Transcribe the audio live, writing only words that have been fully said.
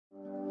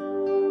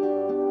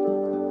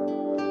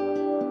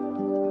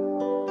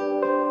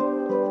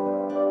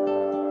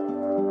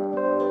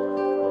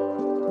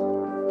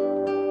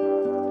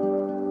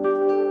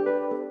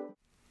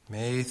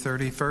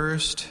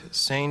31st,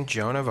 Saint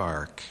Joan of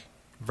Arc,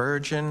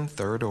 Virgin,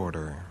 Third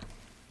Order.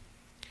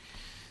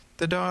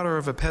 The daughter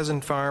of a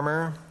peasant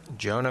farmer,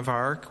 Joan of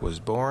Arc was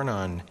born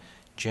on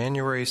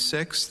January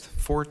 6,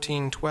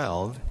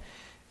 1412,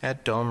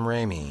 at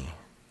Domremy,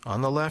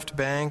 on the left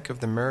bank of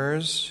the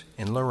Meuse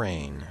in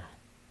Lorraine.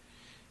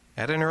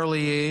 At an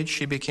early age,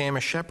 she became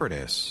a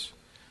shepherdess.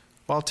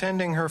 While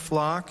tending her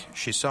flock,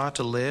 she sought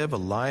to live a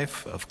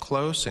life of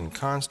close and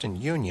constant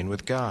union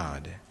with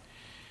God.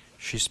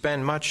 She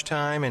spent much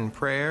time in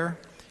prayer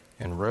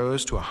and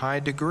rose to a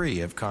high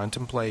degree of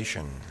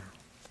contemplation.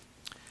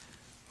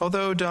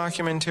 Although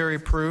documentary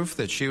proof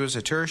that she was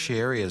a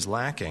tertiary is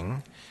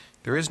lacking,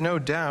 there is no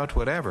doubt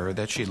whatever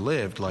that she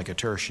lived like a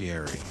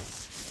tertiary,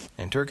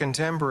 and her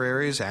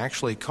contemporaries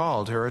actually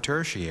called her a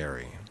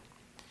tertiary.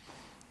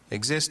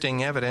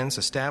 Existing evidence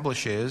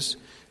establishes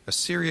a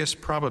serious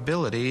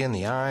probability in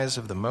the eyes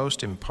of the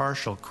most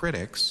impartial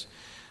critics,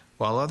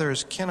 while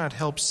others cannot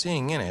help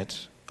seeing in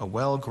it a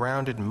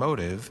well-grounded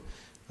motive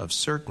of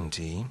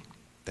certainty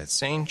that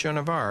Saint Joan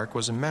of Arc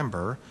was a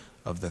member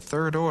of the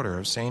Third Order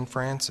of St.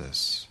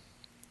 Francis.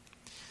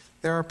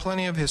 There are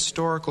plenty of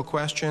historical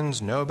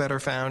questions no better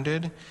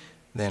founded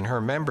than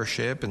her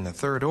membership in the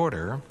Third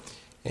Order,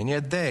 and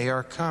yet they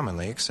are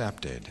commonly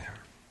accepted.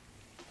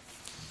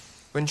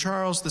 When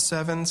Charles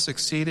VII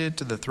succeeded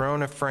to the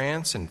throne of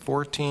France in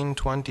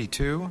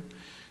 1422,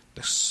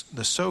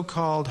 the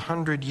so-called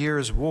 100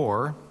 Years'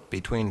 War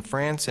between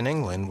France and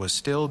England was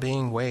still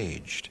being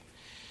waged,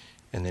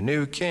 and the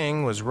new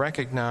king was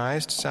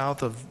recognized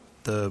south of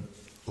the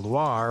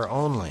Loire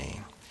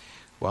only,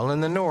 while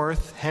in the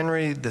north,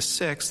 Henry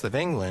VI of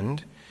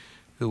England,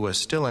 who was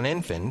still an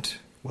infant,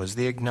 was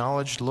the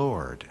acknowledged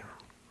lord.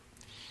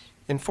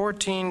 In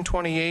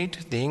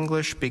 1428, the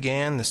English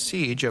began the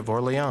siege of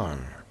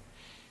Orleans.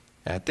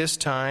 At this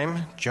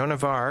time, Joan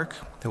of Arc,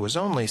 who was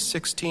only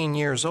 16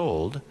 years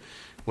old,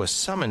 was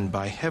summoned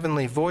by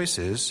heavenly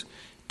voices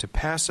to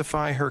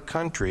pacify her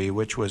country,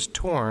 which was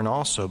torn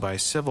also by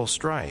civil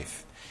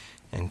strife,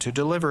 and to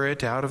deliver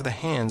it out of the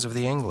hands of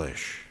the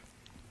English.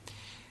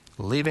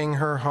 Leaving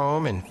her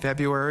home in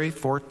February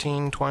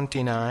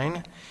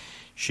 1429,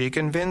 she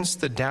convinced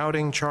the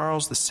doubting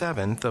Charles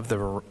VII of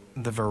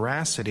the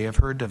veracity of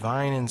her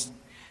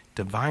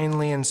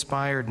divinely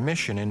inspired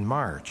mission in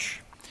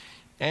March,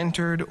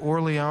 entered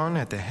Orleans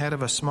at the head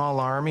of a small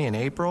army in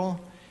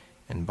April,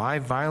 and by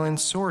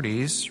violent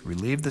sorties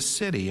relieved the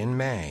city in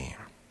May.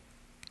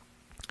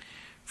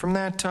 From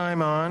that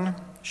time on,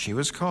 she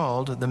was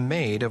called the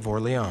Maid of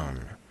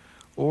Orleans,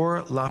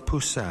 or La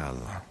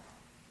Pucelle.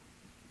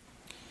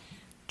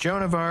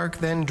 Joan of Arc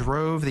then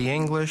drove the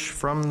English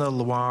from the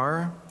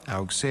Loire,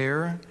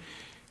 Auxerre,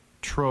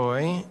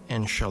 Troyes,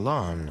 and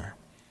Chalon,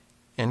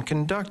 and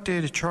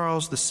conducted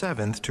Charles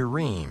VII to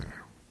Rheims,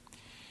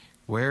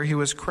 where he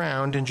was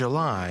crowned in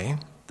July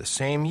the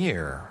same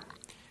year.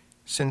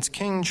 Since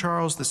King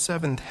Charles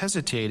VII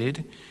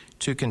hesitated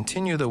to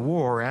continue the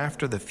war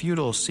after the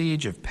futile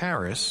siege of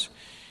Paris,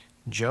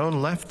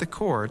 Joan left the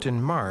court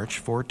in March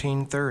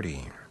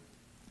 1430.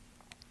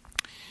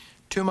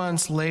 2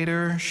 months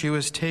later, she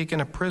was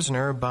taken a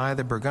prisoner by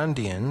the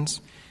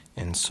Burgundians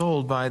and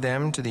sold by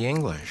them to the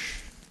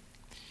English.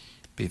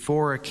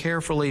 Before a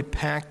carefully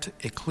packed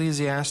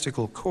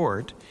ecclesiastical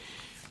court,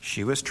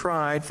 she was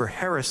tried for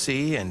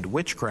heresy and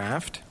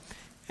witchcraft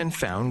and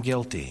found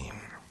guilty.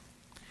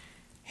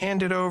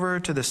 Handed over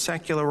to the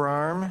secular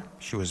arm,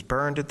 she was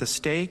burned at the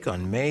stake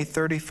on May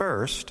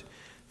 31st,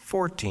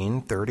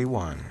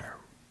 1431.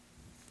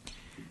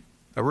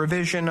 A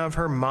revision of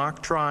her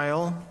mock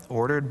trial,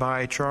 ordered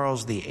by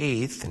Charles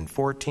VIII in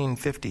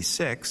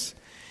 1456,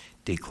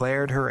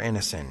 declared her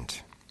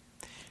innocent.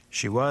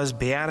 She was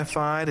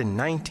beatified in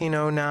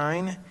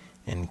 1909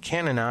 and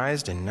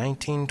canonized in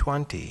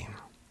 1920.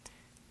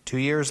 2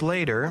 years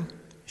later,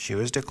 she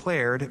was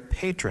declared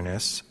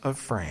patroness of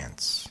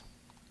France.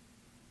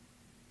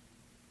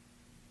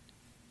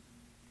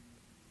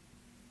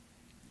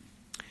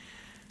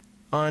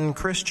 On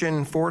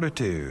Christian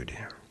fortitude.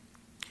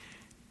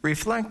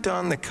 Reflect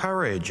on the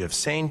courage of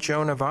Saint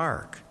Joan of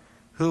Arc,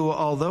 who,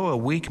 although a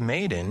weak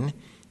maiden,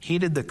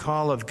 heeded the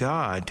call of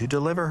God to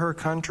deliver her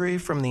country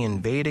from the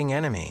invading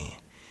enemy,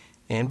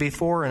 and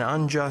before an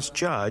unjust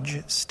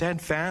judge,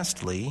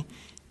 steadfastly,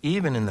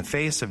 even in the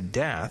face of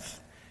death,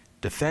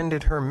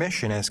 defended her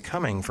mission as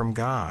coming from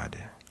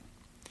God.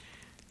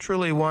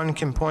 Truly one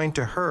can point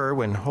to her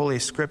when Holy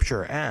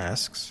Scripture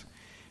asks,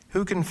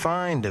 "Who can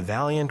find a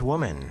valiant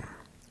woman?"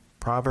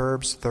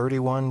 Proverbs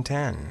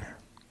 31:10.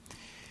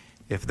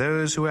 If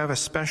those who have a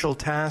special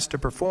task to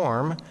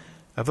perform,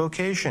 a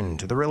vocation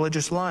to the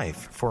religious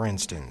life, for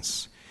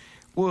instance,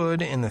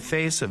 would, in the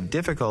face of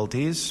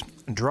difficulties,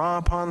 draw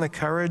upon the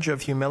courage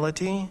of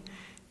humility,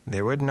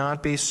 there would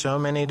not be so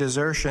many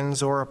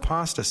desertions or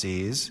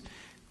apostasies,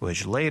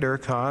 which later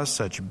cause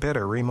such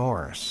bitter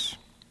remorse.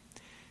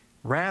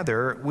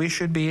 Rather, we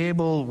should be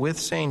able, with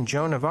St.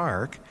 Joan of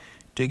Arc,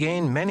 to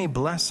gain many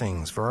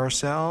blessings for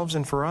ourselves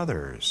and for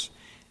others,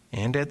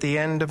 and at the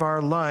end of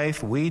our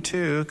life, we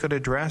too could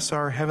address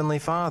our Heavenly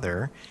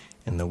Father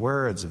in the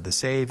words of the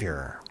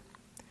Savior,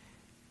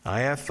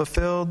 I have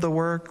fulfilled the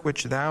work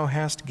which thou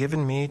hast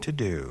given me to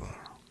do.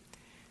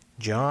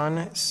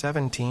 John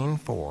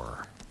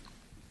 17:4.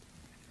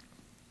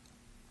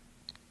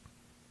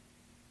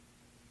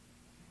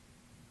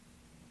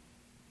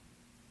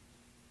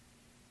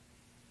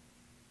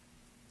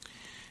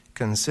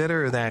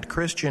 Consider that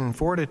Christian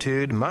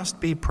fortitude must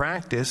be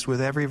practiced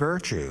with every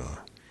virtue.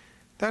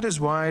 That is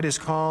why it is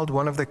called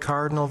one of the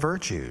cardinal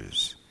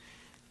virtues.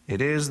 It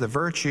is the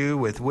virtue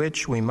with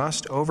which we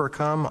must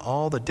overcome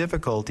all the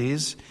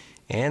difficulties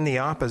and the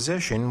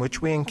opposition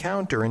which we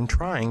encounter in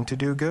trying to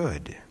do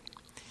good.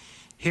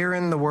 Here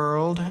in the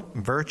world,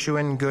 virtue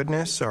and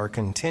goodness are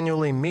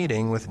continually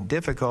meeting with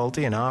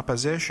difficulty and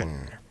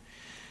opposition.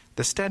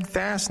 The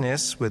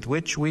steadfastness with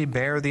which we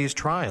bear these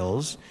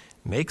trials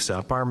makes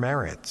up our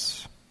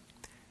merits.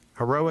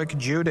 Heroic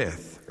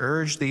Judith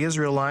urged the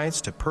Israelites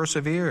to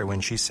persevere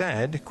when she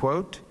said,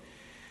 quote,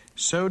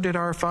 "So did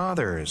our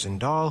fathers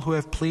and all who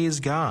have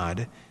pleased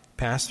God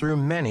pass through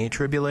many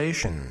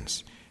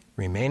tribulations,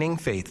 remaining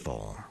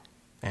faithful."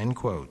 End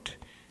quote.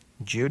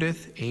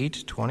 Judith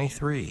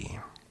 8:23.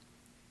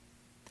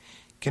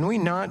 Can we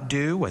not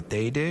do what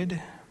they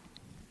did?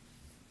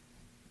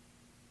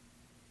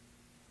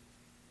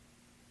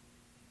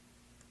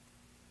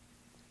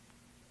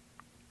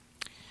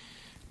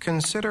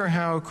 Consider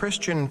how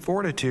Christian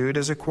fortitude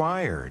is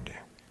acquired.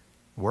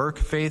 Work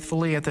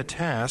faithfully at the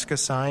task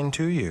assigned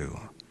to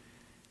you.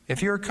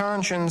 If your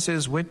conscience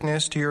is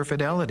witness to your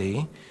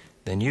fidelity,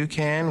 then you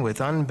can, with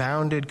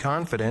unbounded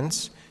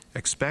confidence,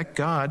 expect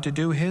God to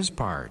do His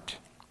part.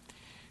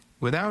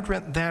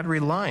 Without that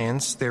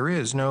reliance, there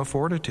is no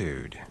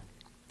fortitude.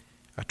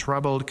 A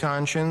troubled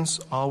conscience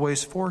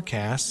always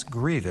forecasts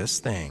grievous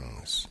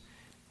things.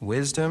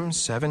 Wisdom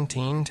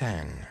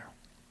 17:10.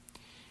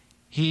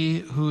 He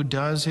who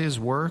does his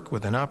work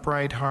with an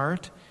upright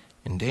heart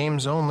and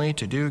aims only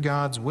to do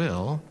God's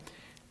will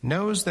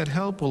knows that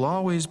help will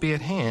always be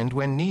at hand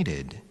when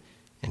needed,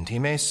 and he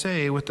may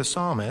say with the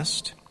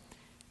psalmist,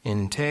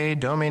 "In te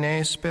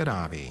Domine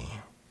speravi,"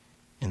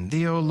 "In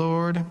thee, O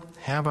Lord,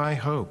 have I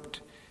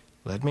hoped.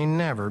 Let me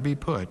never be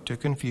put to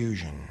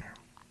confusion."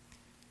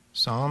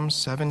 Psalm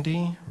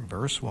 70,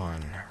 verse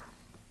 1.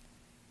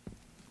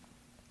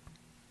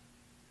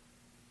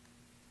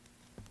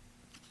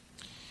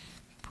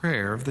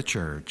 Prayer of the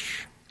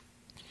Church.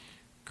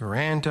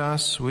 Grant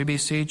us, we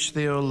beseech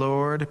thee, O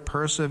Lord,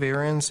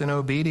 perseverance and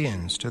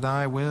obedience to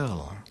thy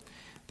will,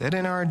 that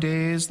in our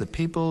days the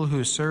people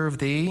who serve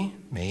thee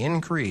may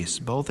increase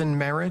both in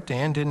merit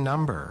and in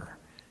number.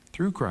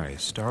 Through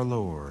Christ our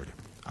Lord.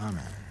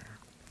 Amen.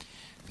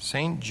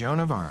 Saint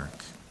Joan of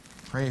Arc,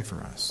 pray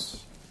for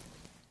us.